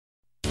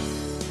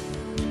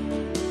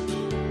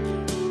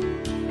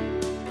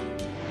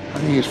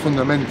think it's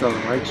fundamental,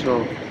 right?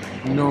 So,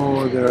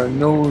 no, there are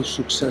no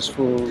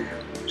successful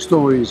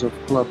stories of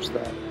clubs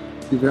that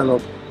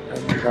develop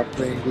and end up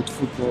playing good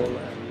football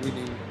and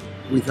winning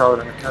without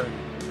an academy.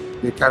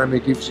 The academy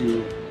gives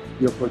you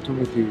the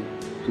opportunity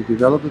to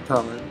develop the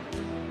talent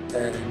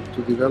and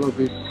to develop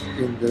it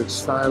in the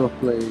style of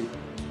play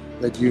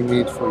that you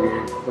need for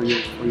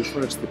your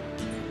first team.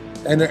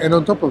 And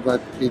on top of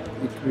that, it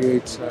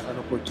creates an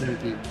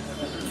opportunity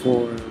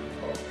for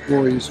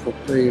boys, for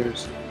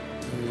players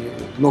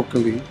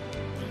locally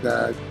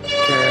that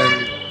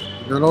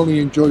can not only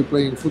enjoy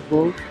playing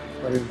football,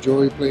 but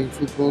enjoy playing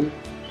football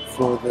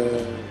for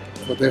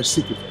their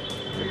city.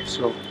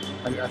 So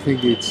I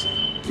think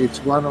it's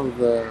one of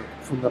the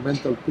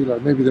fundamental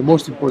pillars, maybe the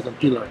most important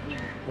pillar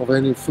of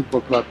any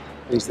football club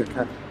is the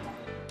academy.